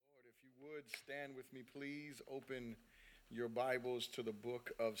would stand with me, please. Open your Bibles to the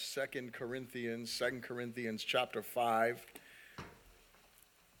book of 2 Corinthians chapter 5.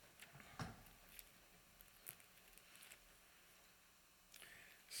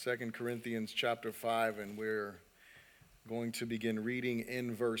 Second Corinthians chapter 5, and we're going to begin reading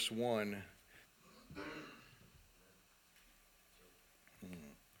in verse 1.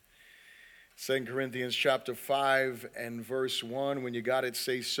 2 Corinthians chapter 5 and verse 1. When you got it,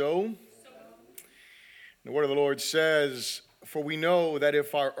 say so. The word of the Lord says, "For we know that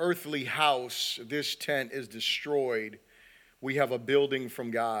if our earthly house, this tent, is destroyed, we have a building from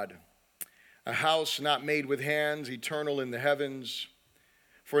God, a house not made with hands, eternal in the heavens.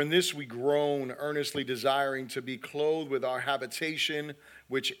 For in this we groan, earnestly desiring to be clothed with our habitation,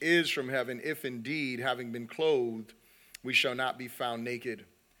 which is from heaven, if indeed, having been clothed, we shall not be found naked.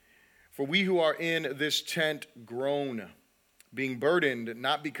 For we who are in this tent groan, being burdened,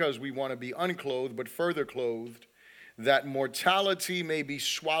 not because we want to be unclothed, but further clothed, that mortality may be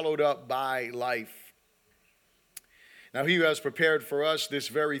swallowed up by life. Now he who has prepared for us this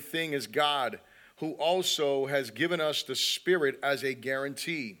very thing is God, who also has given us the Spirit as a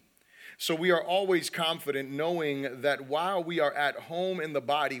guarantee. So we are always confident, knowing that while we are at home in the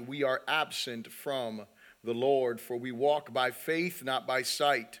body, we are absent from the Lord. For we walk by faith, not by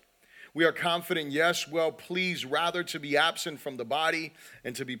sight. We are confident, yes, well pleased rather to be absent from the body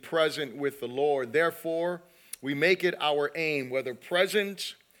and to be present with the Lord. Therefore, we make it our aim, whether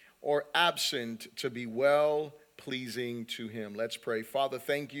present or absent, to be well pleasing to him." Let's pray. Father,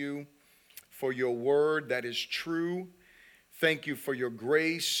 thank you for your word that is true. Thank you for your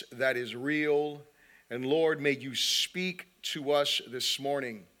grace that is real. And Lord, may you speak to us this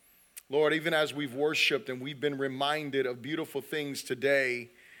morning. Lord, even as we've worshiped and we've been reminded of beautiful things today,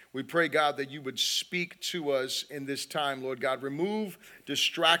 we pray, God, that you would speak to us in this time, Lord God. Remove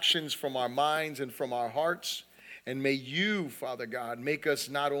distractions from our minds and from our hearts. And may you, Father God, make us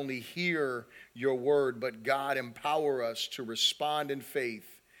not only hear your word, but God, empower us to respond in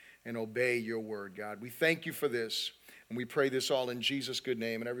faith and obey your word, God. We thank you for this. And we pray this all in Jesus' good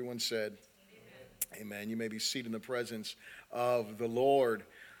name. And everyone said, Amen. You may be seated in the presence of the Lord.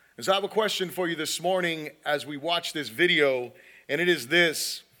 And so I have a question for you this morning as we watch this video. And it is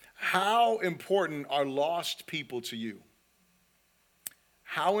this: how important are lost people to you?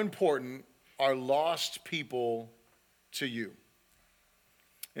 How important are lost people to you?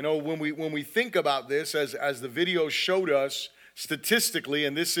 You know, when we think about this, as the video showed us statistically,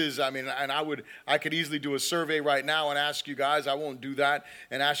 and this is, and I could easily do a survey right now and ask you guys, I won't do that,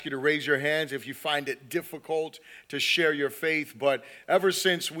 and ask you to raise your hands if you find it difficult to share your faith. But ever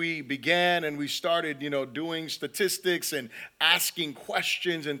since we began and we started, doing statistics and asking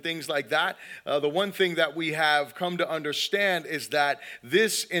questions and things like that, the one thing that we have come to understand is that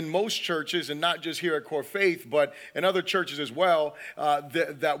this, in most churches, and not just here at Core Faith, but in other churches as well,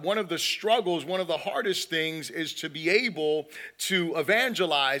 that one of the struggles, one of the hardest things is to be able to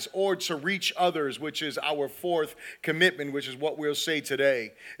evangelize or to reach others, which is our fourth commitment, which is what we'll say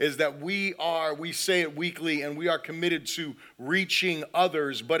today, is that we say it weekly, and we are committed to reaching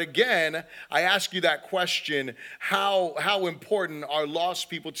others. But again, I ask you that question: how important are lost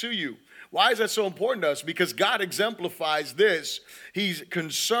people to you? Why is that so important to us? Because God exemplifies this. He's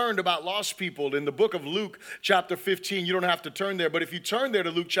concerned about lost people. In the book of Luke chapter 15, you don't have to turn there, but if you turn there to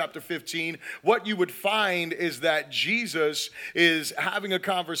Luke chapter 15, what you would find is that Jesus is having a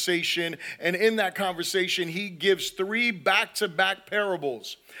conversation, and in that conversation, he gives three back-to-back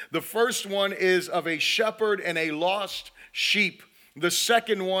parables. The first one is of a shepherd and a lost sheep. The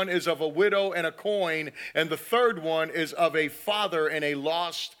second one is of a widow and a coin, and the third one is of a father and a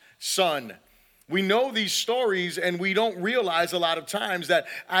lost son. We know these stories, and we don't realize a lot of times that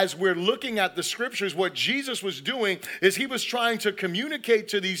as we're looking at the scriptures, what Jesus was doing is he was trying to communicate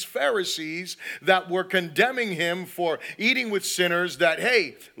to these Pharisees that were condemning him for eating with sinners that,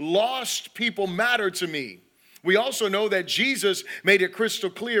 hey, lost people matter to me. We also know that Jesus made it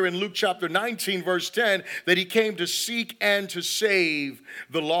crystal clear in Luke chapter 19, verse 10, that he came to seek and to save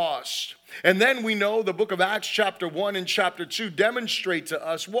the lost. And then we know the book of Acts chapter 1 and chapter 2 demonstrate to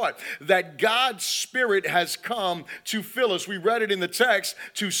us what? That God's Spirit has come to fill us. We read it in the text,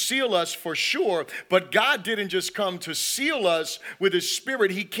 to seal us for sure. But God didn't just come to seal us with his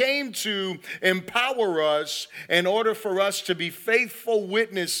Spirit. He came to empower us in order for us to be faithful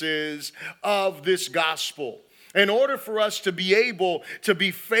witnesses of this gospel. In order for us to be able to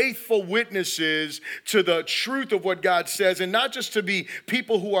be faithful witnesses to the truth of what God says, and not just to be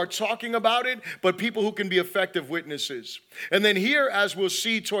people who are talking about it, but people who can be effective witnesses. And then here, as we'll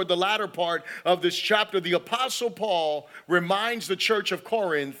see toward the latter part of this chapter, the Apostle Paul reminds the church of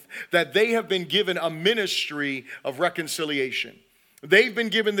Corinth that they have been given a ministry of reconciliation. They've been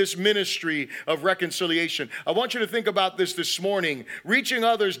given this ministry of reconciliation. I want you to think about this morning. Reaching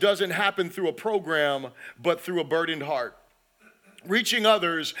others doesn't happen through a program, but through a burdened heart. Reaching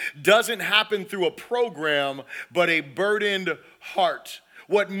others doesn't happen through a program, but a burdened heart.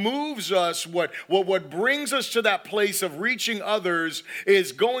 What moves us, what brings us to that place of reaching others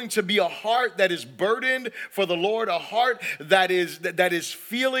is going to be a heart that is burdened for the Lord, a heart that is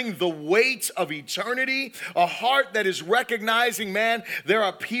feeling the weight of eternity, a heart that is recognizing, man, there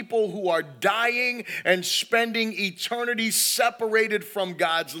are people who are dying and spending eternity separated from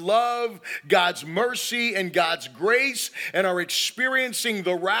God's love, God's mercy, and God's grace, and are experiencing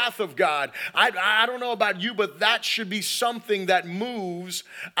the wrath of God. I don't know about you, but that should be something that moves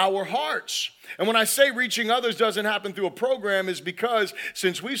our hearts. And when I say reaching others doesn't happen through a program, is because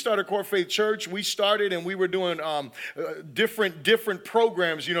since we started Core Faith Church, we started and we were doing different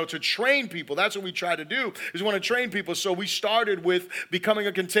programs, to train people. That's what we try to do, is we want to train people. So we started with becoming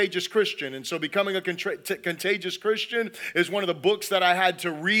a contagious Christian. And so becoming a contagious Christian is one of the books that I had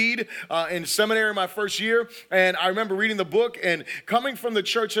to read in seminary my first year. And I remember reading the book, and coming from the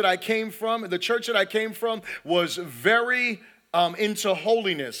church that I came from was very into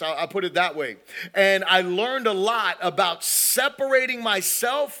holiness. I'll put it that way. And I learned a lot about separating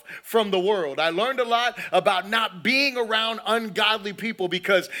myself from the world. I learned a lot about not being around ungodly people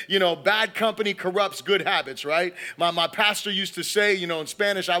because, bad company corrupts good habits, right? My pastor used to say, in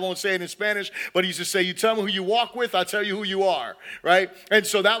Spanish, I won't say it in Spanish, but he used to say, you tell me who you walk with, I'll tell you who you are, right? And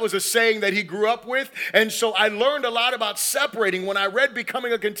so that was a saying that he grew up with. And so I learned a lot about separating when I read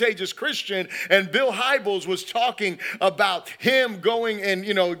Becoming a Contagious Christian, and Bill Hybels was talking about him going and,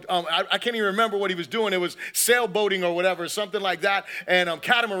 I can't even remember what he was doing. It was sailboating or whatever, something like that, and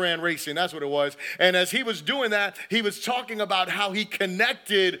catamaran racing, that's what it was. And as he was doing that, he was talking about how he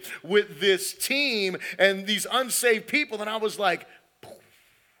connected with this team and these unsaved people, and I was like,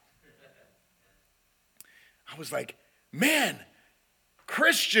 man,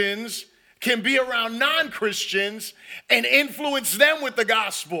 Christians can be around non-Christians and influence them with the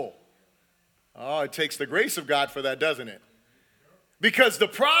gospel. Oh, it takes the grace of God for that, doesn't it? Because the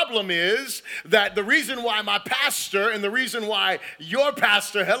problem is that the reason why my pastor and the reason why your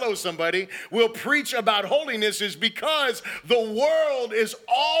pastor, hello somebody, will preach about holiness is because the world is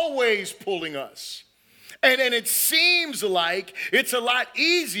always pulling us. And it seems like it's a lot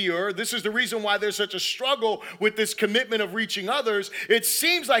easier. This is the reason why there's such a struggle with this commitment of reaching others. It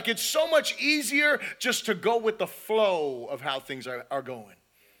seems like it's so much easier just to go with the flow of how things are going.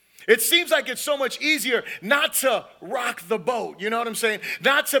 It seems like it's so much easier not to rock the boat, you know what I'm saying?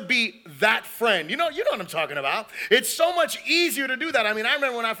 Not to be that friend. You know what I'm talking about. It's so much easier to do that. I mean, I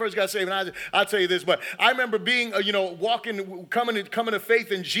remember when I first got saved, and I'll tell you this, but I remember being, coming to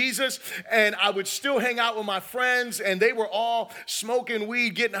faith in Jesus, and I would still hang out with my friends, and they were all smoking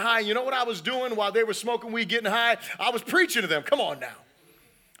weed, getting high. You know what I was doing while they were smoking weed, getting high? I was preaching to them. Come on now.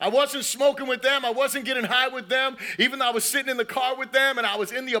 I wasn't smoking with them. I wasn't getting high with them, even though I was sitting in the car with them and I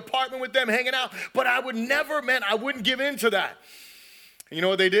was in the apartment with them hanging out. But I wouldn't give in to that. And you know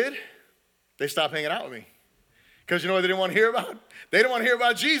what they did? They stopped hanging out with me. Because you know what they didn't want to hear about? They didn't want to hear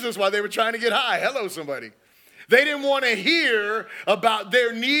about Jesus while they were trying to get high. Hello, somebody. They didn't want to hear about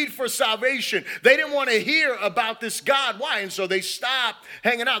their need for salvation. They didn't want to hear about this God. Why? And so they stopped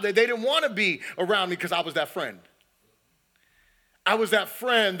hanging out. They didn't want to be around me because I was that friend. I was that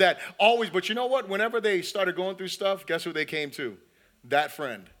friend that always, but you know what? Whenever they started going through stuff, guess who they came to? That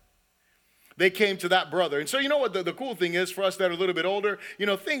friend. They came to that brother. And so you know what the cool thing is for us that are a little bit older?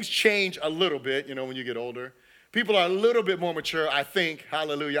 Things change a little bit, when you get older. People are a little bit more mature, I think.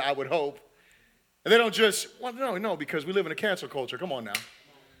 Hallelujah, I would hope. And they don't just, no, because we live in a cancel culture. Come on now.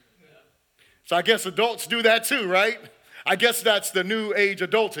 So I guess adults do that too, right? I guess that's the new age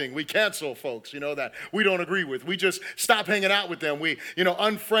adulting. We cancel folks, that we don't agree with. We just stop hanging out with them. We,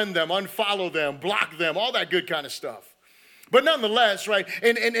 unfriend them, unfollow them, block them, all that good kind of stuff. But nonetheless, right,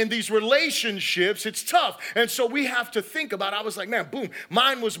 in these relationships, it's tough. And so we have to think about, I was like, man, boom,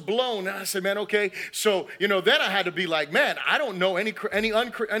 mine was blown. And I said, man, okay. So, then I had to be like, man, I don't know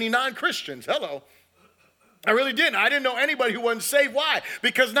any non-Christians. Hello. I really didn't. I didn't know anybody who wasn't saved. Why?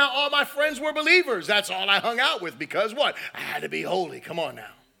 Because now all my friends were believers. That's all I hung out with. Because what? I had to be holy. Come on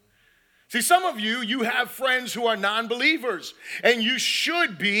now. See, some of you have friends who are non-believers, and you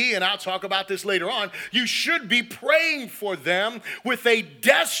should be, and I'll talk about this later on, you should be praying for them with a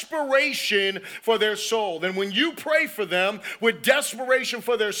desperation for their soul. Then when you pray for them with desperation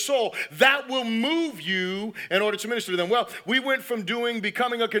for their soul, that will move you in order to minister to them. Well, we went from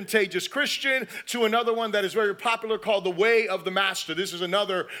Becoming a Contagious Christian to another one that is very popular called The Way of the Master. This is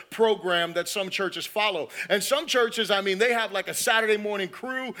another program that some churches follow. And some churches, they have like a Saturday morning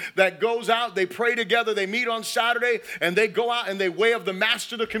crew that goes out, they pray together, they meet on Saturday, and they go out and they Way of the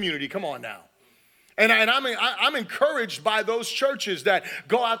Master the community. Come on now. And I'm encouraged by those churches that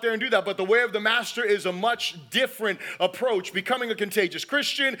go out there and do that. But the Way of the Master is a much different approach. Becoming a Contagious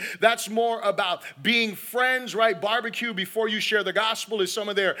Christian, that's more about being friends, right? Barbecue before you share the gospel is some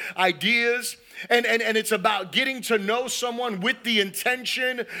of their ideas. And it's about getting to know someone with the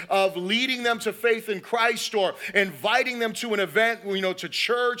intention of leading them to faith in Christ or inviting them to an event, to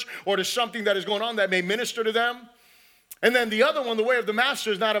church or to something that is going on that may minister to them. And then the other one, The Way of the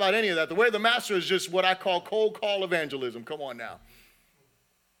Master, is not about any of that. The Way of the Master is just what I call cold call evangelism. Come on now.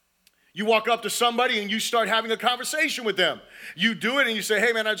 You walk up to somebody and you start having a conversation with them. You do it and you say,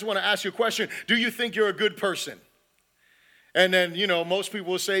 hey man, I just want to ask you a question. Do you think you're a good person? And then, most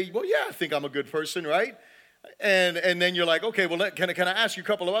people will say, well, yeah, I think I'm a good person, right? And then you're like, okay, well, can I ask you a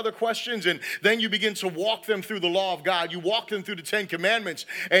couple of other questions? And then you begin to walk them through the law of God. You walk them through the 10 Commandments,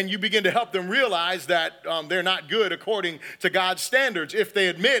 and you begin to help them realize that they're not good according to God's standards. If they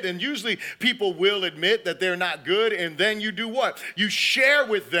admit, and usually people will admit that they're not good, and then you do what? You share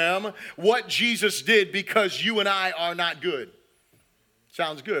with them what Jesus did because you and I are not good.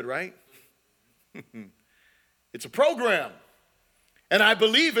 Sounds good, right? It's a program. And I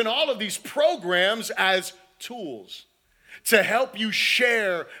believe in all of these programs as tools to help you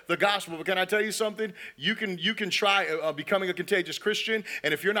share the gospel. But can I tell you something? You can try becoming a contagious Christian,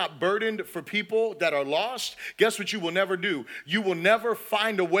 and if you're not burdened for people that are lost, guess what you will never do? You will never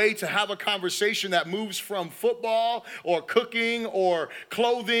find a way to have a conversation that moves from football or cooking or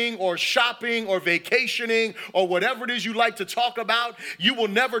clothing or shopping or vacationing or whatever it is you like to talk about. You will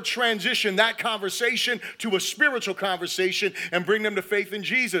never transition that conversation to a spiritual conversation and bring them to faith in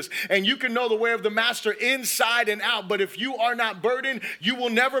Jesus. And you can know the way of the master inside and out, but if you are not burdened, you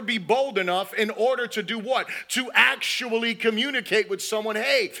will never be bold enough in order to do what? To actually communicate with someone,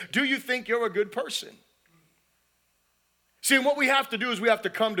 hey, do you think you're a good person? See, what we have to do is we have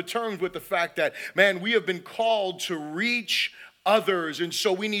to come to terms with the fact that, man, we have been called to reach others, and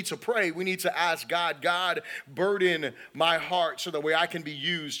so we need to pray. We need to ask God, burden my heart so that way I can be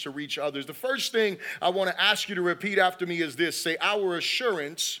used to reach others. The first thing I want to ask you to repeat after me is this. Say, our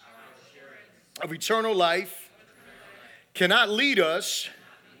assurance of eternal life cannot lead us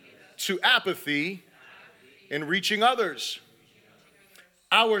to apathy in reaching others.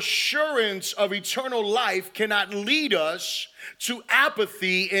 Our assurance of eternal life cannot lead us to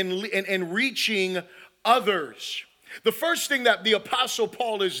apathy in reaching others. The first thing that the Apostle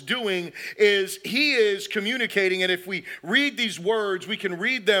Paul is doing is he is communicating, and if we read these words, we can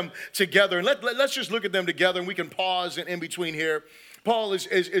read them together. And let's just look at them together, and we can pause in between here. Paul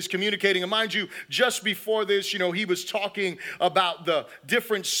is communicating, and mind you, just before this, he was talking about the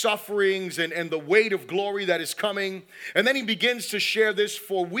different sufferings and the weight of glory that is coming. And then he begins to share this,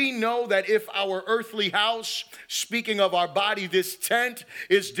 for we know that if our earthly house, speaking of our body, this tent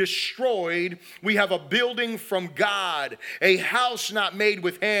is destroyed, we have a building from God, a house not made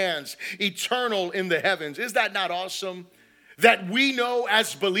with hands, eternal in the heavens. Is that not awesome? That we know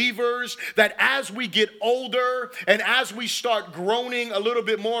as believers that as we get older and as we start groaning a little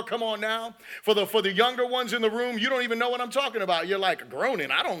bit more, come on now, for the younger ones in the room, you don't even know what I'm talking about. You're like,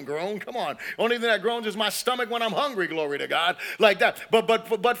 groaning? I don't groan. Come on. Only thing that groans is my stomach when I'm hungry, glory to God, like that.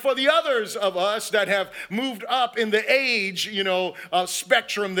 But for the others of us that have moved up in the age,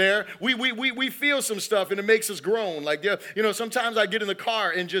 spectrum there, we feel some stuff and it makes us groan. Like, sometimes I get in the car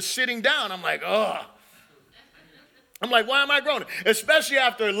and just sitting down, I'm like, ugh. I'm like, why am I groaning? Especially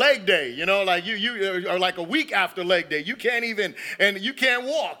after leg day, like you are like a week after leg day. You can't even, and you can't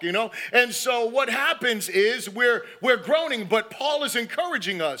walk, And so what happens is we're groaning, but Paul is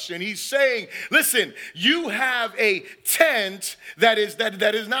encouraging us, and he's saying, listen, you have a tent that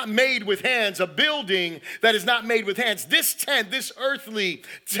is not made with hands, a building that is not made with hands. This tent, this earthly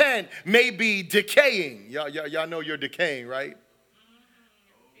tent may be decaying. Y'all know you're decaying, right?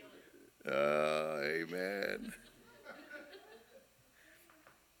 Amen.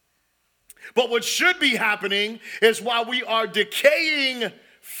 But what should be happening is while we are decaying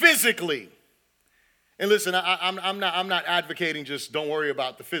physically, and listen, I'm not advocating just don't worry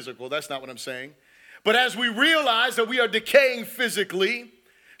about the physical. That's not what I'm saying. But as we realize that we are decaying physically,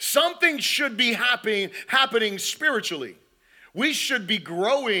 Something should be happening spiritually. We should be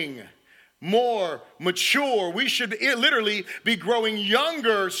growing more mature. We should literally be growing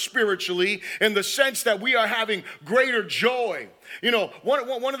younger spiritually in the sense that we are having greater joy. You know,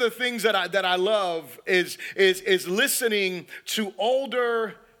 one of the things that I love is listening to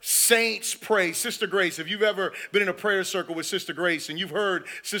older saints pray. Sister Grace, if you've ever been in a prayer circle with Sister Grace and you've heard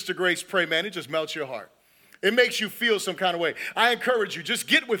Sister Grace pray, man, it just melts your heart. It makes you feel some kind of way. I encourage you, just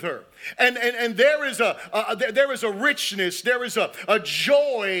get with her. And there is a richness, there is a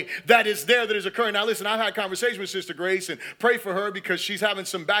joy that is there that is occurring. Now listen, I've had conversations with Sister Grace and pray for her because she's having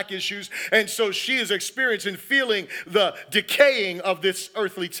some back issues. And so she is experiencing, feeling the decaying of this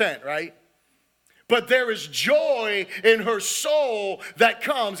earthly tent, right? But there is joy in her soul that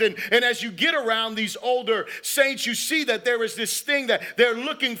comes. And as you get around these older saints, you see that there is this thing that they're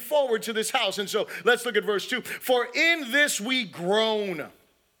looking forward to this house. And so let's look at verse 2. For in this we groan,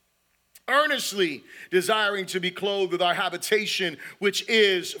 earnestly desiring to be clothed with our habitation, which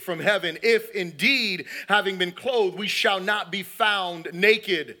is from heaven. If indeed, having been clothed, we shall not be found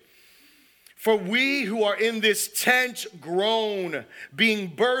naked. For we who are in this tent groan, being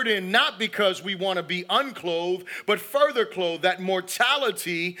burdened, not because we want to be unclothed, but further clothed, that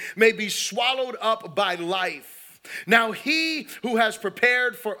mortality may be swallowed up by life. Now he who has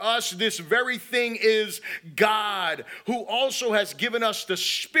prepared for us this very thing is God, who also has given us the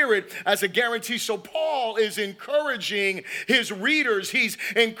Spirit as a guarantee. So Paul is encouraging his readers. He's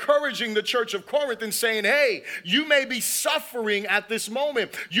encouraging the church of Corinth and saying, hey, you may be suffering at this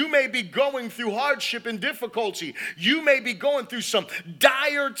moment. You may be going through hardship and difficulty. You may be going through some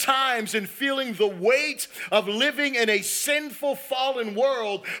dire times and feeling the weight of living in a sinful, fallen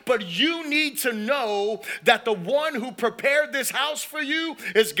world. But you need to know that the one who prepared this house for you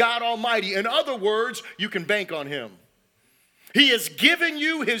is God Almighty. In other words, you can bank on him. He has given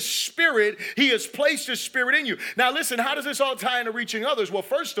you his Spirit. He has placed his Spirit in you. Now listen, how does this all tie into reaching others? Well,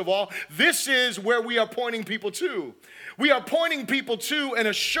 first of all, this is where we are pointing people to. We are pointing people to an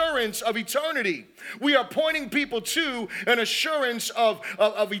assurance of eternity. We are pointing people to an assurance of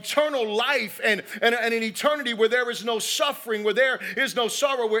eternal life and an eternity where there is no suffering, where there is no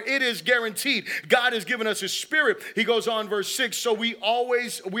sorrow, where it is guaranteed. God has given us his Spirit. He goes on, verse 6, so we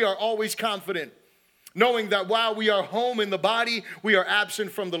are always confident, knowing that while we are home in the body, we are absent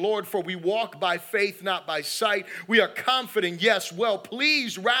from the Lord, for we walk by faith, not by sight. We are confident, yes, well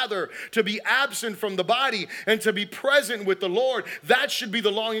pleased rather to be absent from the body and to be present with the Lord. That should be the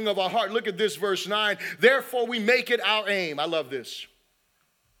longing of our heart. Look at this, verse 9. Therefore we make it our aim. I love this.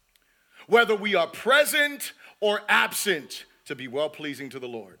 Whether we are present or absent, to be well pleasing to the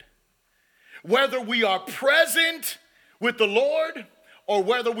Lord. Whether we are present with the Lord or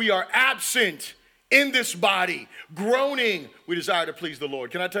whether we are absent in this body, groaning, we desire to please the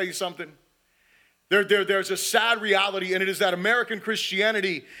Lord. Can I tell you something? There's a sad reality, and it is that American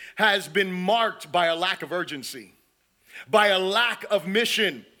Christianity has been marked by a lack of urgency, by a lack of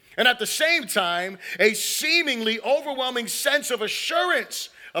mission, and at the same time, a seemingly overwhelming sense of assurance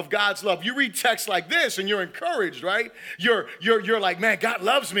of God's love. You read texts like this and you're encouraged, right? You're like, man, God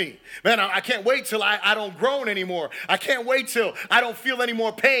loves me. Man, I can't wait till I don't groan anymore. I can't wait till I don't feel any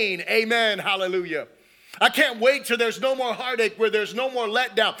more pain. Amen. Hallelujah. I can't wait till there's no more heartache, where there's no more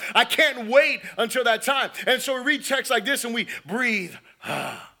letdown. I can't wait until that time. And so we read texts like this and we breathe.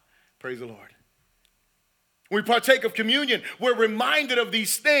 Praise the Lord. When we partake of communion, we're reminded of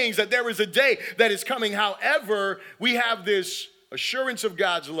these things, that there is a day that is coming. However, we have this assurance of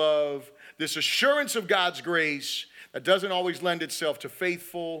God's love, this assurance of God's grace that doesn't always lend itself to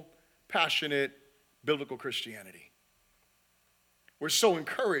faithful, passionate, biblical Christianity. We're so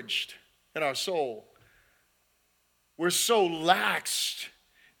encouraged in our soul. We're so laxed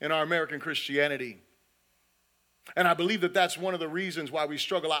in our American Christianity. And I believe that that's one of the reasons why we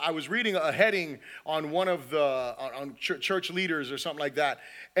struggle. I was reading a heading on one of on church leaders or something like that,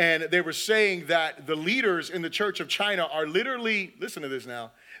 and they were saying that the leaders in the Church of China are literally, listen to this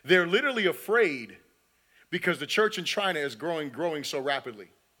now, they're literally afraid because the church in China is growing so rapidly.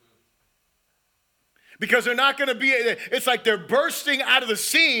 Because they're not going to be, it's like they're bursting out of the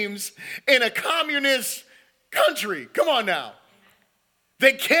seams in a communist country. Come on now.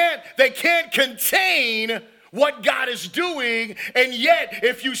 They can't contain what God is doing, and yet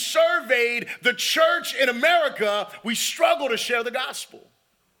if you surveyed the church in America, we struggle to share the gospel.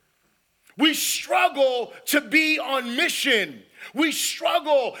 We struggle to be on mission. We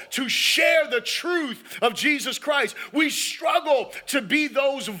struggle to share the truth of Jesus Christ. We struggle to be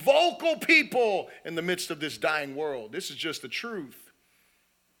those vocal people in the midst of this dying world. This is just the truth.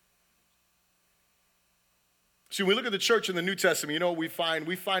 See, when we look at the church in the New Testament, you know what we find?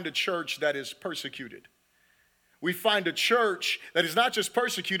 We find a church that is persecuted. We find a church that is not just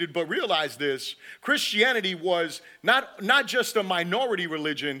persecuted, but realize this: Christianity was not just a minority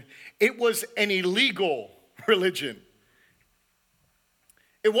religion, it was an illegal religion.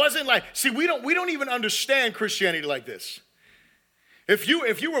 It wasn't like, see, we don't even understand Christianity like this. If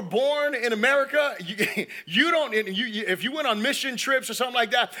you were born in America, if you went on mission trips or something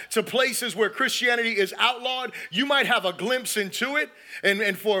like that to places where Christianity is outlawed, you might have a glimpse into it,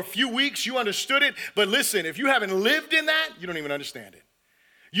 and for a few weeks you understood it. But listen, if you haven't lived in that, you don't even understand it.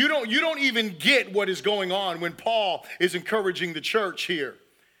 You don't even get what is going on when Paul is encouraging the church here.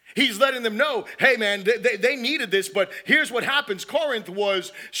 He's letting them know, hey man, they needed this, but here's what happens. Corinth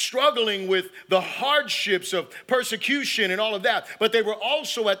was struggling with the hardships of persecution and all of that, but they were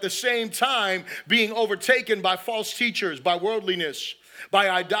also at the same time being overtaken by false teachers, by worldliness, by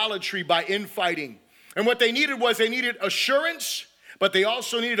idolatry, by infighting. And what they needed assurance, but they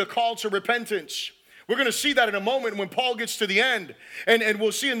also needed a call to repentance. We're going to see that in a moment when Paul gets to the end, and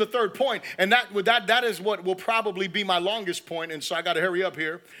we'll see in the third point. And that is what will probably be my longest point, and so I got to hurry up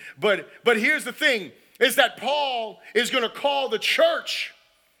here. But here's the thing, is that Paul is going to call the church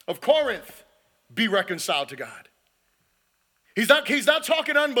of Corinth, be reconciled to God. He's not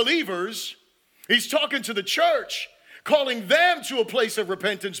talking unbelievers. He's talking to the church, calling them to a place of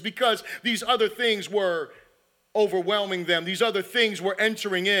repentance because these other things were overwhelming them. These other things were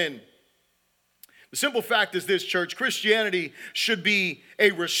entering in. The simple fact is this, church: Christianity should be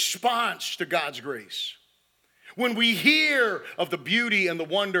a response to God's grace. When we hear of the beauty and the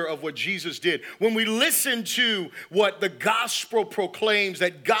wonder of what Jesus did, when we listen to what the gospel proclaims,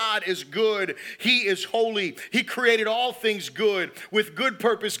 that God is good, He is holy, He created all things good, with good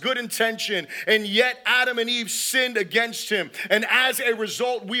purpose, good intention, and yet Adam and Eve sinned against Him. And as a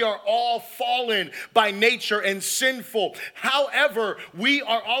result, we are all fallen by nature and sinful. However, we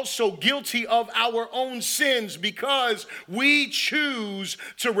are also guilty of our own sins because we choose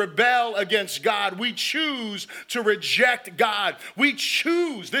to rebel against God. We choose to reject God. We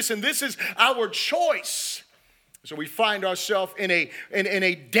choose this, and this is our choice. So we find ourselves in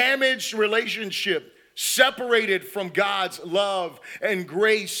a damaged relationship, separated from God's love and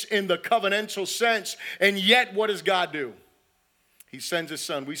grace in the covenantal sense. And yet, what does God do? He sends His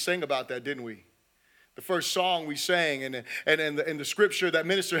Son. We sang about that, didn't we? The first song we sang, and in the scripture that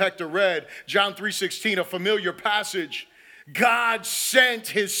Minister Hector read, John 3:16, a familiar passage. God sent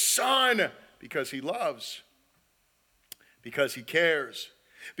His Son because He loves, because He cares,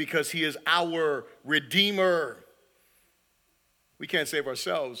 because He is our Redeemer. We can't save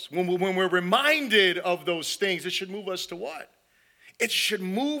ourselves. When we're reminded of those things, it should move us to what? It should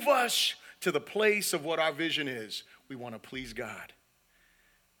move us to the place of what our vision is. We want to please God.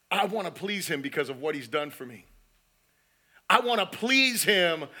 I want to please Him because of what He's done for me. I want to please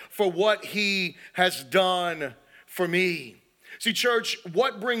Him for what He has done for me. See, church,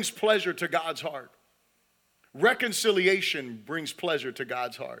 what brings pleasure to God's heart? Reconciliation brings pleasure to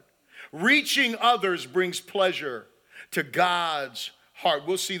God's heart. Reaching others brings pleasure to God's heart.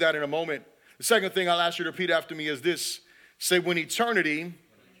 We'll see that in a moment. The second thing I'll ask you to repeat after me is this. Say, when eternity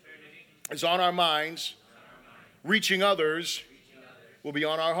is on our minds, reaching others will be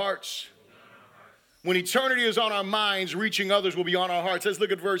on our hearts. When eternity is on our minds, reaching others will be on our hearts. Let's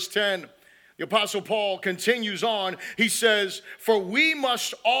look at verse 10. The Apostle Paul continues on. He says, for we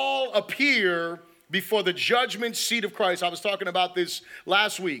must all appear before the judgment seat of Christ. I was talking about this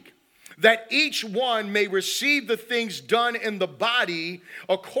last week. That each one may receive the things done in the body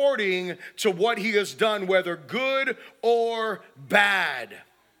according to what he has done, whether good or bad.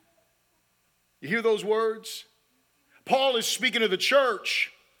 You hear those words? Paul is speaking to the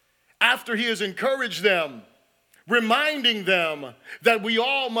church after he has encouraged them, reminding them that we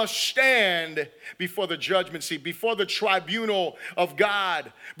all must stand before the judgment seat, before the tribunal of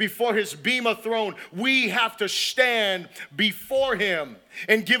God, before His bema throne. We have to stand before Him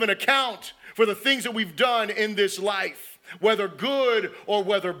and give an account for the things that we've done in this life, whether good or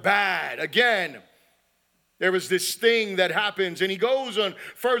whether bad. Again, there is this thing that happens, and he goes on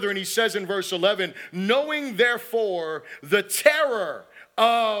further and he says in verse 11, knowing therefore the terror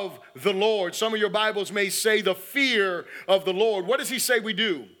of the Lord. Some of your Bibles may say the fear of the Lord. What does he say we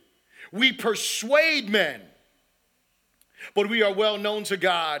do? We persuade men, but we are well known to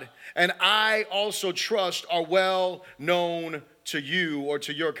God, and I also trust are well known to you or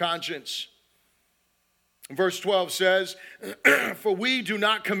to your conscience. Verse 12 says, for we do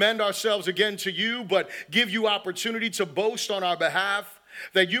not commend ourselves again to you, but give you opportunity to boast on our behalf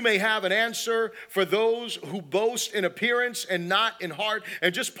that you may have an answer for those who boast in appearance and not in heart.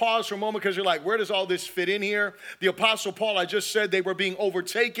 And just pause for a moment, because you're like, where does all this fit in here? The Apostle Paul, I just said they were being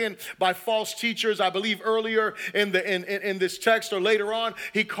overtaken by false teachers. I believe earlier in this text, or later on,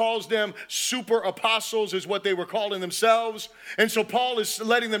 he calls them super apostles, is what they were calling themselves. And so Paul is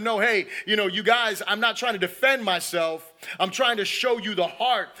letting them know, hey, you guys, I'm not trying to defend myself. I'm trying to show you the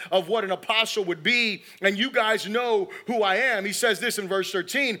heart of what an apostle would be, and you guys know who I am. He says this in verse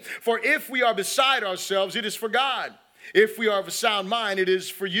 13, for if we are beside ourselves, it is for God. If we are of a sound mind, it is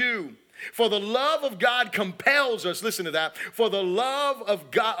for you. For the love of God compels us, listen to that, for the love of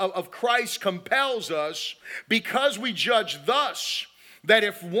God, of Christ compels us, because we judge thus, that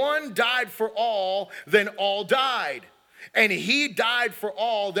if one died for all, then all died. And he died for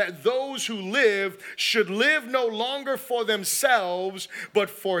all, that those who live should live no longer for themselves, but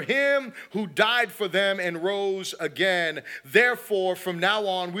for him who died for them and rose again. Therefore, from now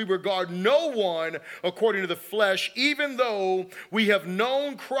on, we regard no one according to the flesh, even though we have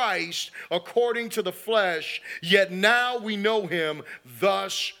known Christ according to the flesh, yet now we know him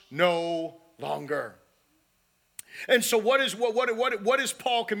thus no longer. And so what is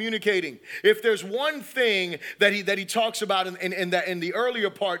Paul communicating? If there's one thing that he talks about in the earlier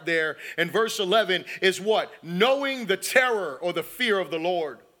part there in verse 11, is what? Knowing the terror or the fear of the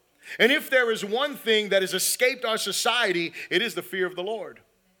Lord. And if there is one thing that has escaped our society, it is the fear of the Lord.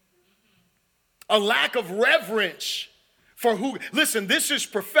 A lack of reverence for who. Listen, this is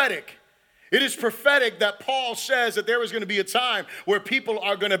prophetic. It is prophetic that Paul says that there is going to be a time where people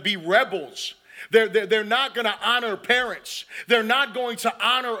are going to be rebels. They're not going to honor parents. They're not going to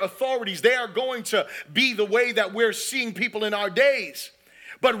honor authorities. They are going to be the way that we're seeing people in our days.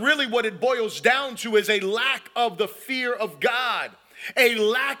 But really what it boils down to is a lack of the fear of God, a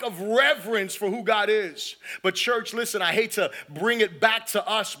lack of reverence for who God is. But church, listen, I hate to bring it back to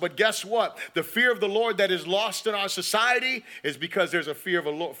us, but guess what? The fear of the Lord that is lost in our society is because there's a fear of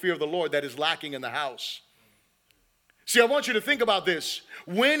the Lord that is lacking in the house. See, I want you to think about this.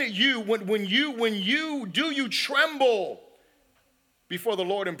 Do you tremble before the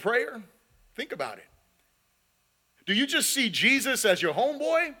Lord in prayer? Think about it. Do you just see Jesus as your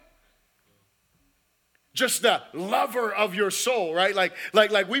homeboy? Just the lover of your soul, right? Like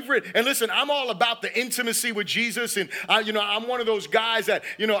we've read. And listen, I'm all about the intimacy with Jesus, and I'm one of those guys that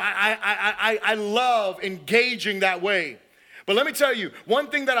I love engaging that way. But let me tell you, one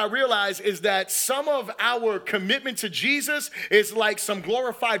thing that I realize is that some of our commitment to Jesus is like some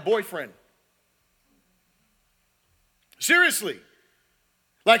glorified boyfriend. Seriously.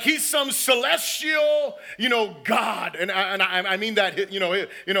 Like he's some celestial, God. And I mean that,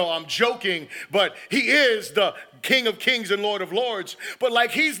 I'm joking, but he is the King of Kings and Lord of Lords. But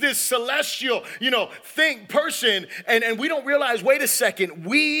like he's this celestial, person. And we don't realize, wait a second,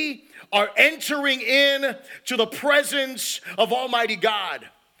 we are entering in to the presence of Almighty God.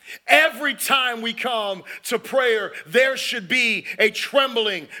 Every time we come to prayer, there should be a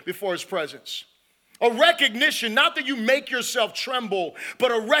trembling before his presence. A recognition, not that you make yourself tremble,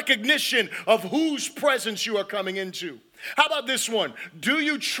 but a recognition of whose presence you are coming into. How about this one? Do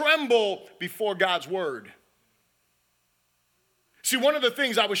you tremble before God's word? See, one of the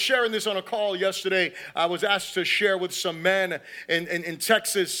things, I was sharing this on a call yesterday. I was asked to share with some men in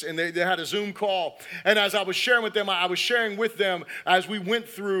Texas, and they had a Zoom call. And as I was sharing with them, I was sharing with them as we went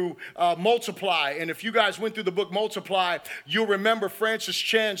through Multiply. And if you guys went through the book Multiply, you'll remember Francis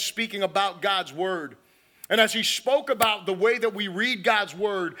Chan speaking about God's word. And as he spoke about the way that we read God's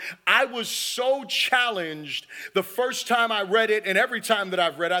word, I was so challenged the first time I read it, and every time that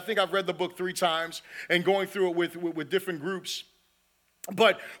I've read it. I think I've read the book 3 times and going through it with different groups.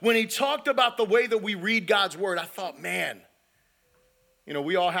 But when he talked about the way that we read God's word, I thought, man,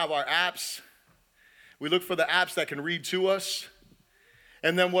 we all have our apps. We look for the apps that can read to us.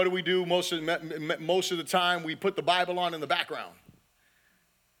 And then what do? Most of the time, we put the Bible on in the background.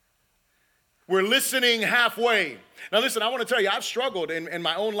 We're listening halfway. Now listen, I want to tell you, I've struggled in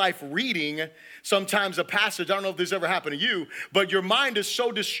my own life reading sometimes a passage. I don't know if this ever happened to you, but your mind is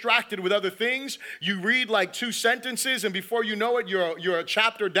so distracted with other things. You read like 2 sentences, and before you know it, you're a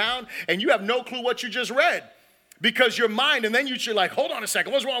chapter down, and you have no clue what you just read. Because your mind, and then you're like, hold on a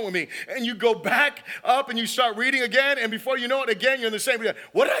second, what's wrong with me? And you go back up and you start reading again, and before you know it, again, you're in the same.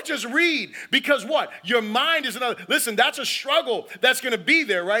 What did I just read? Because what? Your mind is another. Listen, that's a struggle that's going to be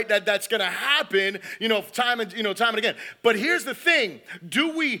there, right? That's going to happen, time and again. But here's the thing: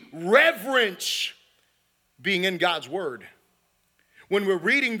 do we reverence being in God's word? When we're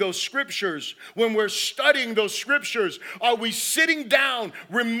reading those scriptures, when we're studying those scriptures, are we sitting down,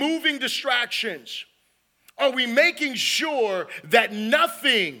 removing distractions? Are we making sure that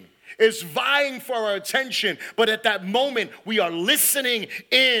nothing is vying for our attention, but at that moment we are listening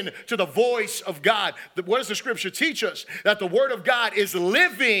in to the voice of God? What does the scripture teach us? That the word of God is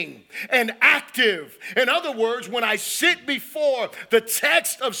living and active. In other words, when I sit before the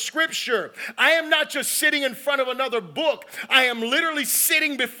text of scripture, I am not just sitting in front of another book. I am literally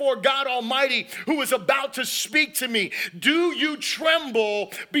sitting before God Almighty, who is about to speak to me. Do you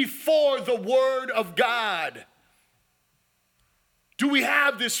tremble before the word of God? Do we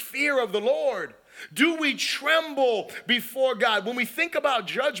have this fear of the Lord? Do we tremble before God? When we think about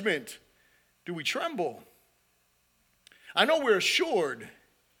judgment, do we tremble? I know we're assured,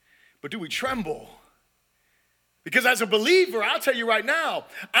 but do we tremble? Because as a believer, I'll tell you right now,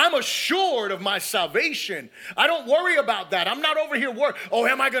 I'm assured of my salvation. I don't worry about that. I'm not over here worried, oh,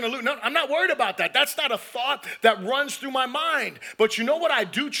 am I going to lose? No, I'm not worried about that. That's not a thought that runs through my mind. But you know what I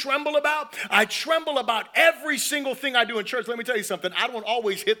do tremble about? I tremble about every single thing I do in church. Let me tell you something. I don't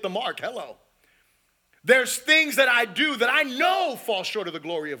always hit the mark. Hello. There's things that I do that I know fall short of the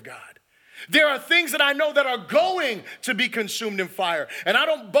glory of God. There are things that I know that are going to be consumed in fire. And I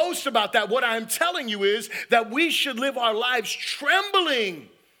don't boast about that. What I'm telling you is that we should live our lives trembling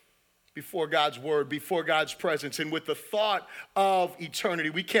before God's word, before God's presence, and with the thought of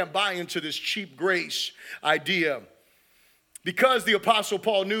eternity. We can't buy into this cheap grace idea. Because the Apostle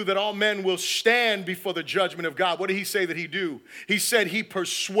Paul knew that all men will stand before the judgment of God, what did he say that he do? He said he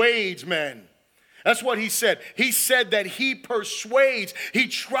persuades men. That's what he said. He said that he persuades. He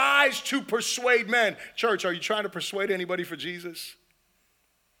tries to persuade men. Church, are you trying to persuade anybody for Jesus?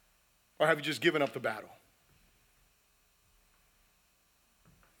 Or have you just given up the battle?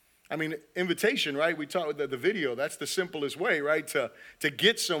 I mean, invitation, right? We talked with the video. That's the simplest way, right? To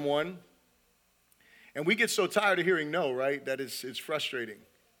get someone. And we get so tired of hearing no, right? That it's frustrating.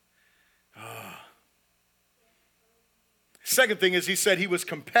 Second thing is he said he was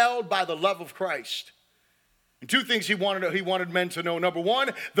compelled by the love of Christ. And two things he wanted men to know. Number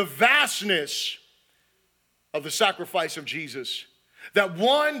one, the vastness of the sacrifice of Jesus. That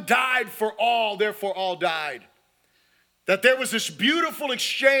one died for all, therefore all died. That there was this beautiful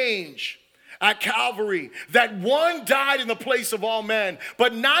exchange at Calvary, that one died in the place of all men.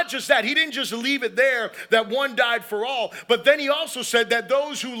 But not just that, he didn't just leave it there, that one died for all, but then he also said that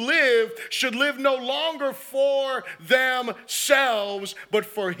those who live should live no longer for themselves, but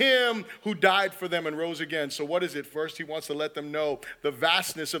for him who died for them and rose again. So what is it? First, he wants to let them know the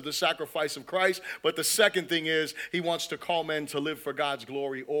vastness of the sacrifice of Christ, but the second thing is he wants to call men to live for God's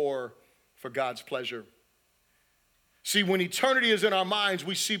glory or for God's pleasure. See, when eternity is in our minds,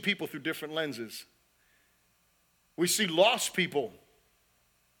 we see people through different lenses. We see lost people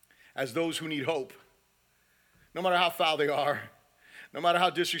as those who need hope. No matter how foul they are, no matter how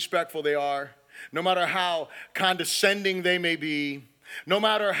disrespectful they are, no matter how condescending they may be, no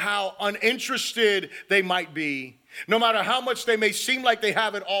matter how uninterested they might be, no matter how much they may seem like they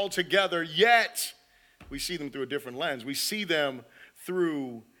have it all together, yet we see them through a different lens. We see them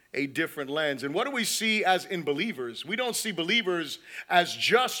through a different lens. And what do we see as in believers? We don't see believers as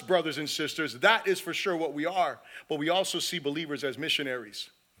just brothers and sisters. That is for sure what we are. But we also see believers as missionaries.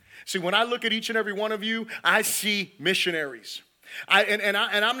 See, when I look at each and every one of you, I see missionaries.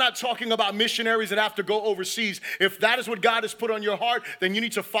 I'm not talking about missionaries that have to go overseas. If that is what God has put on your heart, then you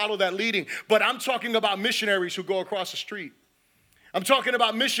need to follow that leading. But I'm talking about missionaries who go across the street. I'm talking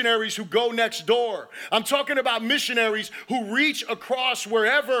about missionaries who go next door. I'm talking about missionaries who reach across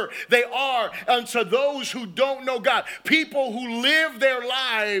wherever they are and to those who don't know God. People who live their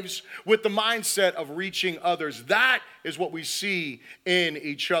lives with the mindset of reaching others. That is what we see in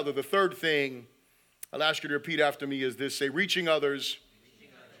each other. The third thing I'll ask you to repeat after me is this. Say, reaching others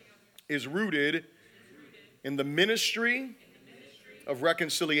is rooted in the ministry of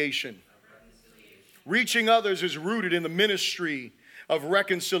reconciliation. Reaching others is rooted in the ministry of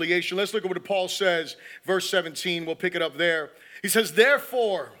reconciliation. Let's look at what Paul says, verse 17. We'll pick it up there. He says,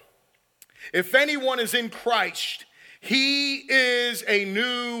 therefore, if anyone is in Christ, he is a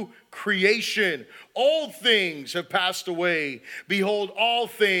new creation. Old things have passed away. Behold, all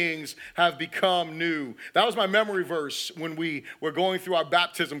things have become new. That was my memory verse when we were going through our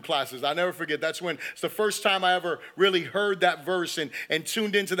baptism classes. I'll never forget. That's when it's the first time I ever really heard that verse and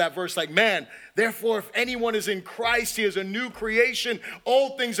tuned into that verse. Like, man, therefore, if anyone is in Christ, he is a new creation.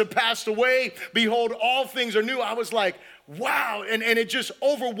 Old things have passed away. Behold, all things are new. I was like, wow, and it just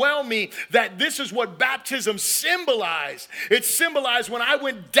overwhelmed me that this is what baptism symbolized. It symbolized when I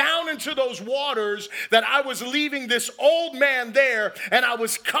went down down into those waters that I was leaving this old man there and I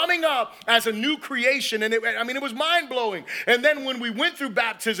was coming up as a new creation. And it was mind-blowing. And then when we went through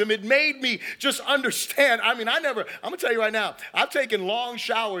baptism, it made me just understand. I'm going to tell you right now, I've taken long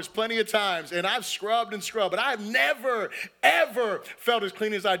showers plenty of times and I've scrubbed and scrubbed, but I have never, ever felt as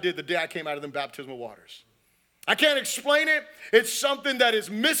clean as I did the day I came out of them baptismal waters. I can't explain it. It's something that is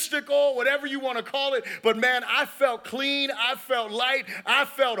mystical, whatever you want to call it. But man, I felt clean. I felt light. I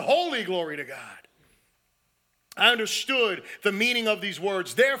felt holy, glory to God. I understood the meaning of these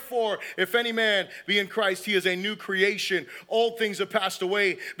words. Therefore, if any man be in Christ, he is a new creation. Old things have passed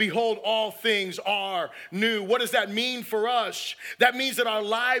away. Behold, all things are new. What does that mean for us? That means that our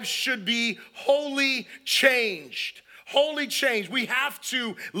lives should be wholly changed. Wholly changed. We have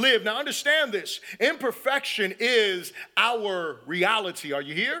to live. Now understand this. Imperfection is our reality. Are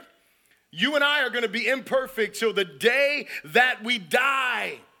you here? You and I are going to be imperfect till the day that we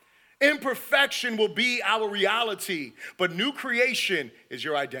die. Imperfection will be our reality, but new creation is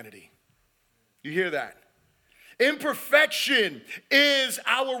your identity. You hear that? Imperfection is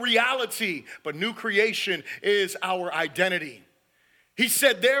our reality, but new creation is our identity. He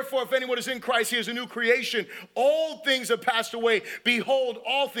said, therefore, if anyone is in Christ, he is a new creation. All things have passed away. Behold,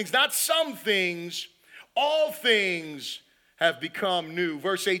 all things, not some things, all things have become new.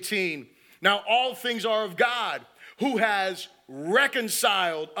 Verse 18, now all things are of God, who has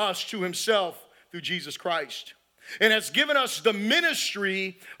reconciled us to himself through Jesus Christ, and has given us the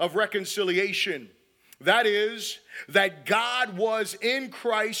ministry of reconciliation. That is, that God was in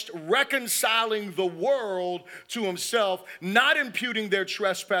Christ reconciling the world to himself, not imputing their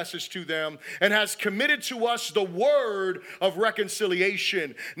trespasses to them, and has committed to us the word of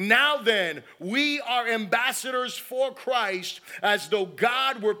reconciliation. Now then, we are ambassadors for Christ, as though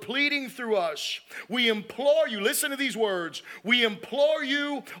God were pleading through us. We implore you, listen to these words, we implore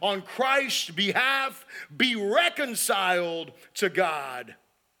you on Christ's behalf, be reconciled to God.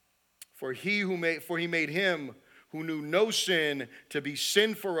 For he made him who knew no sin to be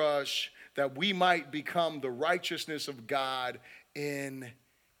sin for us, that we might become the righteousness of God in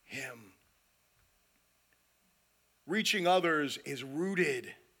him. Reaching others is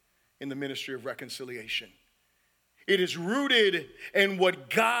rooted in the ministry of reconciliation. It is rooted in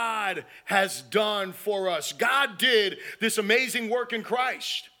what God has done for us. God did this amazing work in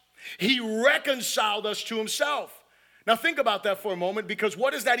Christ. He reconciled us to himself. Now think about that for a moment, because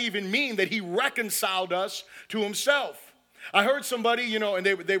what does that even mean, that he reconciled us to himself? I heard somebody, and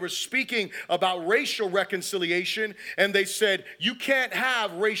they were speaking about racial reconciliation, and they said, you can't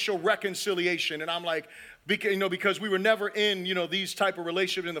have racial reconciliation. And I'm like, because we were never in, these type of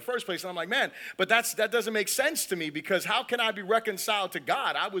relationships in the first place. And I'm like, man, but that doesn't make sense to me, because how can I be reconciled to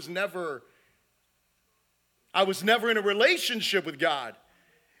God? I was never in a relationship with God.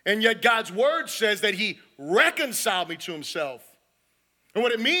 And yet God's word says that he reconciled me to himself. And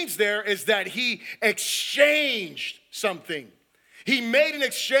what it means there is that he exchanged something. He made an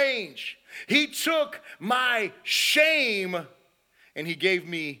exchange. He took my shame and he gave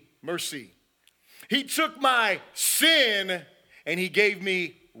me mercy. He took my sin and he gave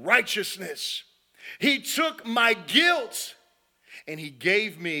me righteousness. He took my guilt and he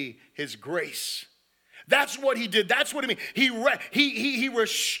gave me his grace. That's what he did. That's what it means. He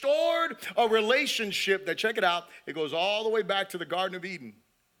restored a relationship that, check it out, it goes all the way back to the Garden of Eden.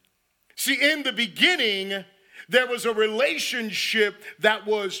 See, in the beginning, there was a relationship that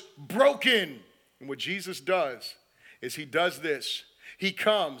was broken. And what Jesus does is he does this. He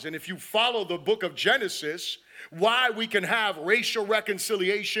comes, and if you follow the book of Genesis, why we can have racial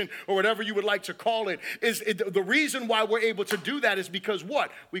reconciliation or whatever you would like to call it, the reason why we're able to do that is because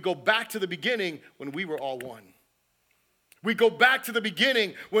what? We go back to the beginning when we were all one. We go back to the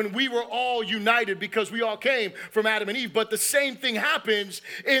beginning when we were all united, because we all came from Adam and Eve. But the same thing happens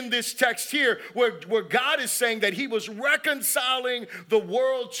in this text here where God is saying that he was reconciling the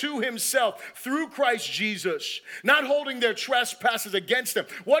world to himself through Christ Jesus, not holding their trespasses against them.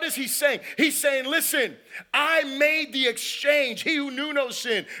 What is he saying? He's saying, listen, I made the exchange. He who knew no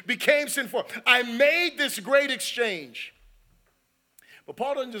sin became sin for. I made this great exchange. But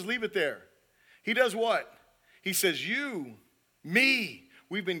Paul doesn't just leave it there. He does what? He says, you, me,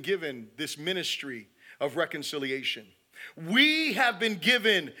 we've been given this ministry of reconciliation. We have been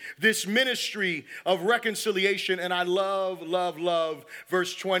given this ministry of reconciliation. And I love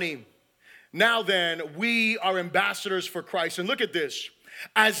verse 20. Now then, we are ambassadors for Christ. And look at this.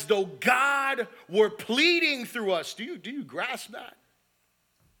 As though God were pleading through us. Do you grasp that?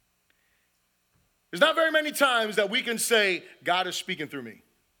 There's not very many times that we can say, God is speaking through me.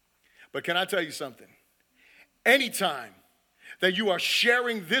 But can I tell you something? Anytime that you are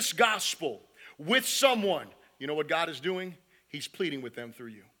sharing this gospel with someone, you know what God is doing? He's pleading with them through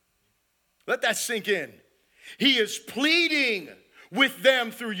you. Let that sink in. He is pleading with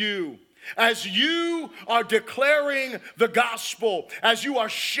them through you. As you are declaring the gospel, as you are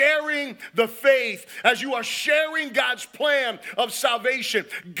sharing the faith, as you are sharing God's plan of salvation,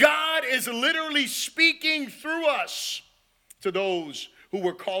 God is literally speaking through us to those who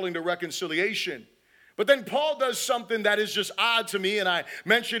were calling to reconciliation. But then Paul does something that is just odd to me, and I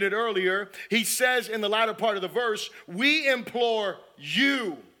mentioned it earlier. He says in the latter part of the verse, we implore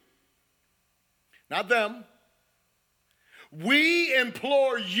you, not them. We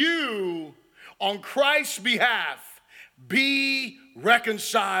implore you on Christ's behalf, be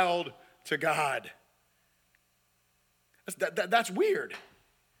reconciled to God. That's weird.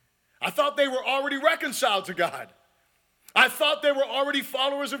 I thought they were already reconciled to God. I thought they were already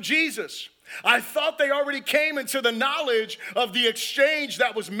followers of Jesus. I thought they already came into the knowledge of the exchange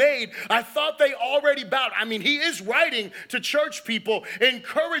that was made. I thought they already bowed. I mean, he is writing to church people,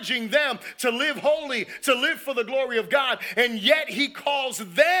 encouraging them to live holy, to live for the glory of God, and yet he calls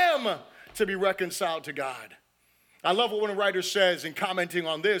them to be reconciled to God. I love what one writer says in commenting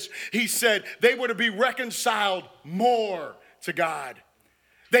on this. He said they were to be reconciled more to God.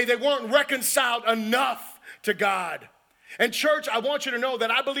 They weren't reconciled enough to God. And church, I want you to know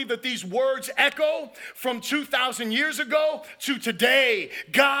that I believe that these words echo from 2,000 years ago to today.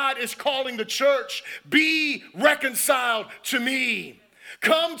 God is calling the church, be reconciled to me.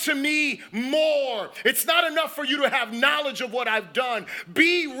 Come to me more. It's not enough for you to have knowledge of what I've done.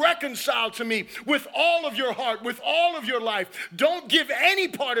 Be reconciled to me with all of your heart, with all of your life. Don't give any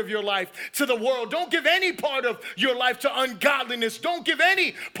part of your life to the world. Don't give any part of your life to ungodliness. Don't give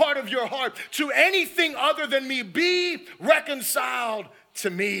any part of your heart to anything other than me. Be reconciled to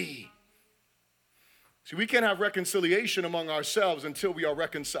me. See, we can't have reconciliation among ourselves until we are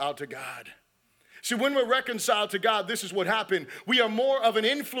reconciled to God. See, when we're reconciled to God, this is what happened. We are more of an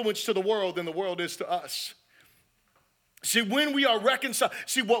influence to the world than the world is to us. See, when we are reconciled,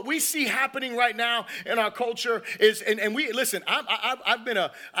 see what we see happening right now in our culture is, and we listen. I've been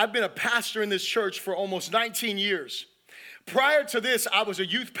a pastor in this church for almost 19 years. Prior to this, I was a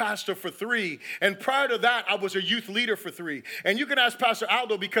youth pastor for 3, and prior to that, I was a youth leader for 3. And you can ask Pastor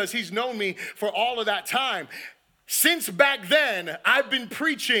Aldo because he's known me for all of that time. Since back then, I've been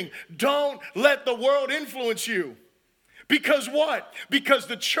preaching, don't let the world influence you. Because what? Because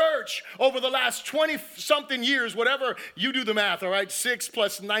the church over the last 20-something years, whatever, you do the math, all right? 6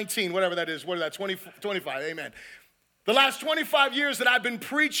 plus 19, whatever that is, what is that, 25, amen. The last 25 years that I've been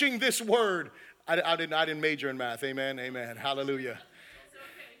preaching this word, I didn't major in math, amen, amen, hallelujah.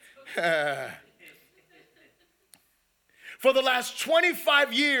 For the last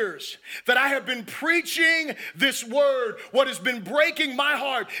 25 years that I have been preaching this word, what has been breaking my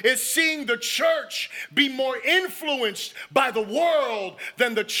heart is seeing the church be more influenced by the world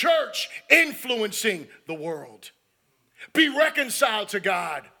than the church influencing the world. Be reconciled to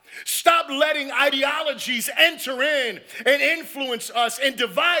God. Stop letting ideologies enter in and influence us and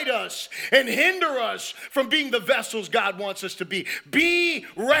divide us and hinder us from being the vessels God wants us to be. Be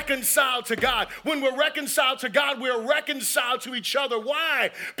reconciled to God. When we're reconciled to God, we're reconciled to each other.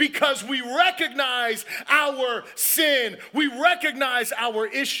 Why? Because we recognize our sin. We recognize our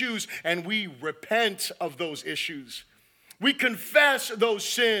issues and we repent of those issues. We confess those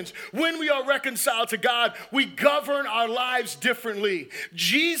sins. When we are reconciled to God, we govern our lives differently.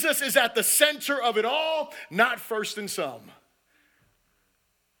 Jesus is at the center of it all, not first in some.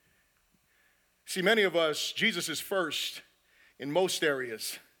 See, many of us, Jesus is first in most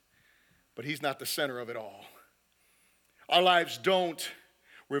areas, but he's not the center of it all. Our lives don't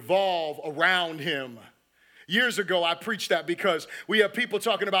revolve around him. Years ago, I preached that because we have people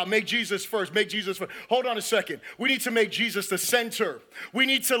talking about make Jesus first, make Jesus first. Hold on a second. We need to make Jesus the center. We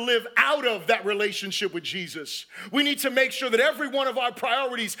need to live out of that relationship with Jesus. We need to make sure that every one of our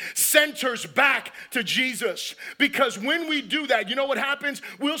priorities centers back to Jesus. Because when we do that, you know what happens?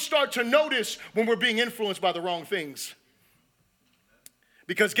 We'll start to notice when we're being influenced by the wrong things.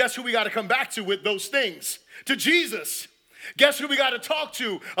 Because guess who we got to come back to with those things? To Jesus. Guess who we got to talk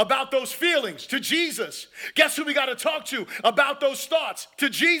to about those feelings? To Jesus. Guess who we got to talk to about those thoughts? To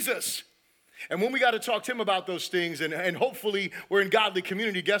Jesus. And when we got to talk to him about those things and hopefully we're in godly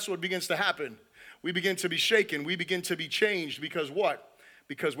community, guess what begins to happen? We begin to be shaken. We begin to be changed because what?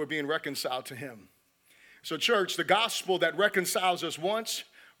 Because we're being reconciled to him. So church, the gospel that reconciles us once,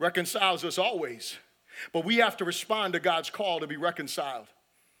 reconciles us always. But we have to respond to God's call to be reconciled.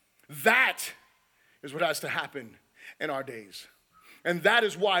 That is what has to happen in our days. And that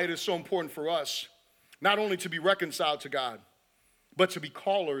is why it is so important for us not only to be reconciled to God, but to be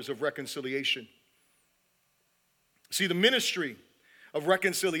callers of reconciliation. See, the ministry of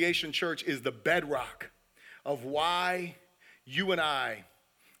Reconciliation Church is the bedrock of why you and I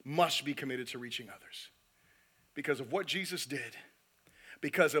must be committed to reaching others. Because of what Jesus did,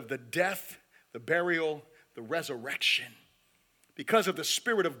 because of the death, the burial, the resurrection, because of the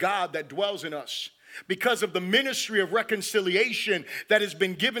Spirit of God that dwells in us, because of the ministry of reconciliation that has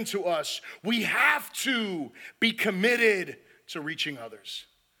been given to us, we have to be committed to reaching others.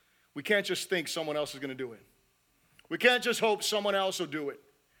 We can't just think someone else is going to do it. We can't just hope someone else will do it.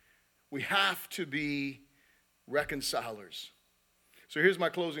 We have to be reconcilers. So here's my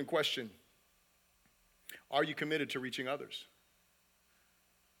closing question. Are you committed to reaching others?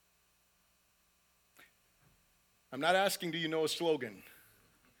 I'm not asking, do you know a slogan?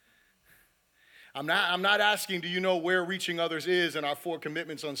 I'm not asking, do you know where reaching others is in our 4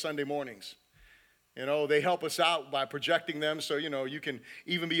 commitments on Sunday mornings? You know, they help us out by projecting them so, you can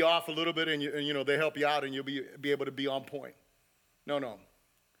even be off a little bit and they help you out and you'll be able to be on point. No.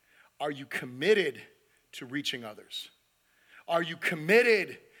 Are you committed to reaching others? Are you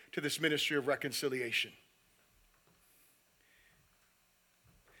committed to this ministry of reconciliation?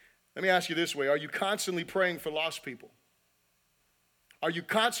 Let me ask you this way. Are you constantly praying for lost people? Are you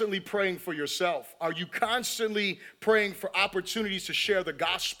constantly praying for yourself? Are you constantly praying for opportunities to share the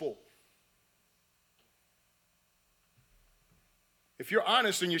gospel? If you're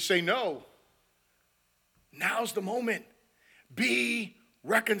honest and you say no, now's the moment. Be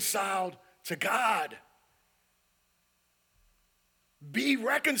reconciled to God. Be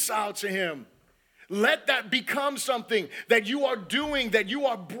reconciled to Him. Let that become something that you are doing, that you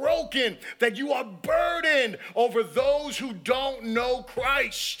are broken, that you are burdened over those who don't know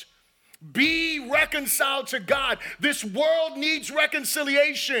Christ. Be reconciled to God. This world needs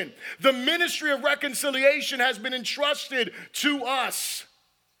reconciliation. The ministry of reconciliation has been entrusted to us.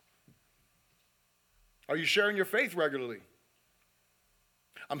 Are you sharing your faith regularly?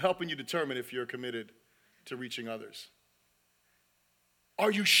 I'm helping you determine if you're committed to reaching others.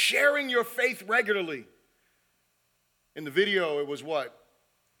 Are you sharing your faith regularly? In the video, it was what?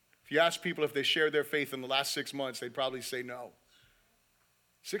 If you ask people if they shared their faith in the last 6 months, they'd probably say no.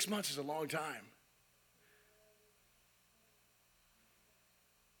 6 months is a long time.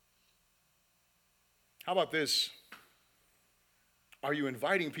 How about this? Are you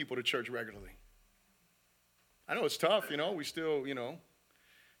inviting people to church regularly? I know it's tough, we still,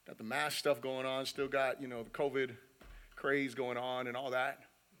 got the mask stuff going on, still got, the COVID craze going on and all that.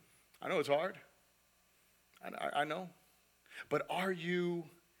 I know it's hard. I know. But are you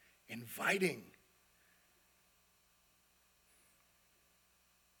inviting?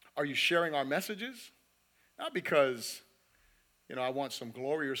 Are you sharing our messages? Not because, I want some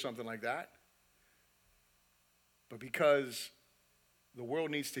glory or something like that, but because the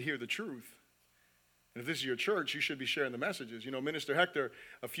world needs to hear the truth. And if this is your church, you should be sharing the messages. Minister Hector,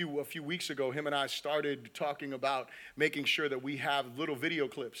 a few weeks ago, him and I started talking about making sure that we have little video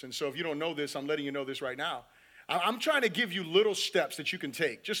clips. And so if you don't know this, I'm letting you know this right now. I'm trying to give you little steps that you can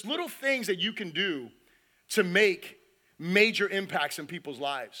take, just little things that you can do to make major impacts in people's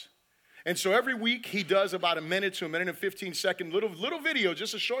lives. And so every week he does about a minute to a minute and 15-second little video,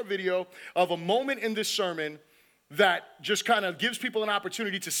 just a short video of a moment in this sermon that just kind of gives people an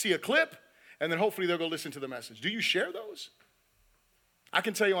opportunity to see a clip, and then hopefully they'll go listen to the message. Do you share those? I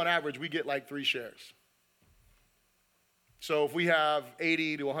can tell you on average, we get like 3 shares. So if we have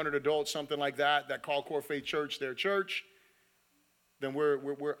 80 to 100 adults, something like that call Core Faith Church their church, then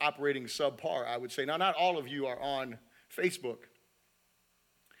we're operating subpar, I would say. Now, not all of you are on Facebook,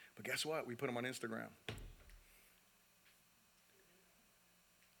 but guess what? We put them on Instagram.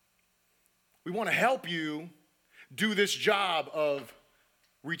 We want to help you do this job of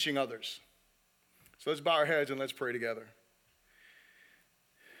reaching others. So let's bow our heads and let's pray together.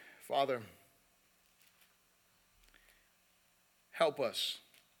 Father, help us.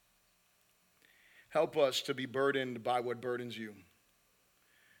 Help us to be burdened by what burdens you.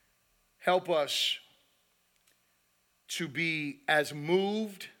 Help us to be as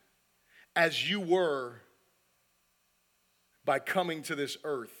moved as you were by coming to this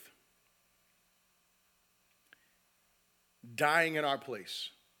earth, dying in our place.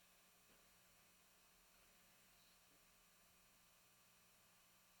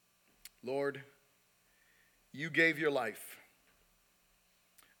 Lord, you gave your life,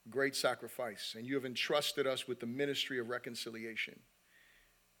 great sacrifice, and you have entrusted us with the ministry of reconciliation.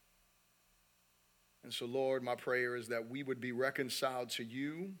 And so, Lord, my prayer is that we would be reconciled to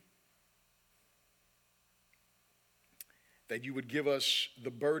you, that you would give us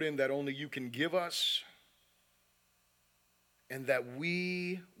the burden that only you can give us, and that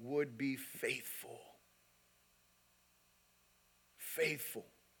we would be faithful. Faithful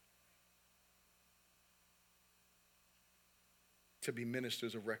to be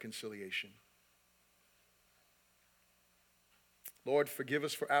ministers of reconciliation. Lord, forgive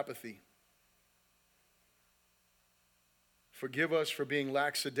us for apathy. Forgive us for being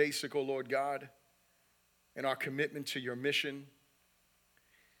lackadaisical, Lord God, in our commitment to your mission.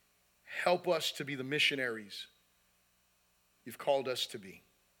 Help us to be the missionaries you've called us to be.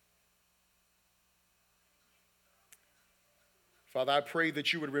 Father, I pray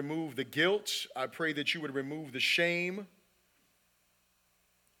that you would remove the guilt. I pray that you would remove the shame.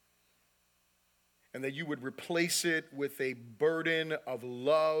 And that you would replace it with a burden of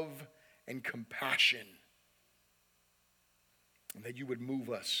love and compassion. And that you would move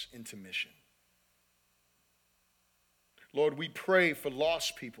us into mission. Lord, we pray for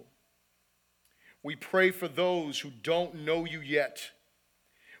lost people. We pray for those who don't know you yet.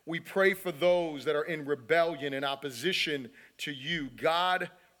 We pray for those that are in rebellion and opposition to you.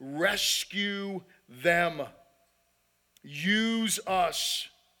 God, rescue them. Use us.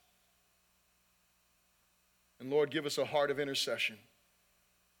 And Lord, give us a heart of intercession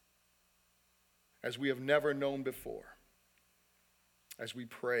as we have never known before, as we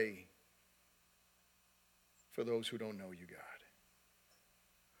pray for those who don't know you, God.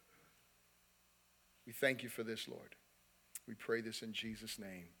 We thank you for this, Lord. We pray this in Jesus'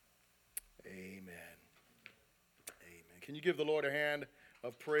 name. Amen. Amen. Can you give the Lord a hand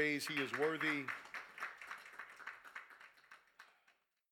of praise? He is worthy.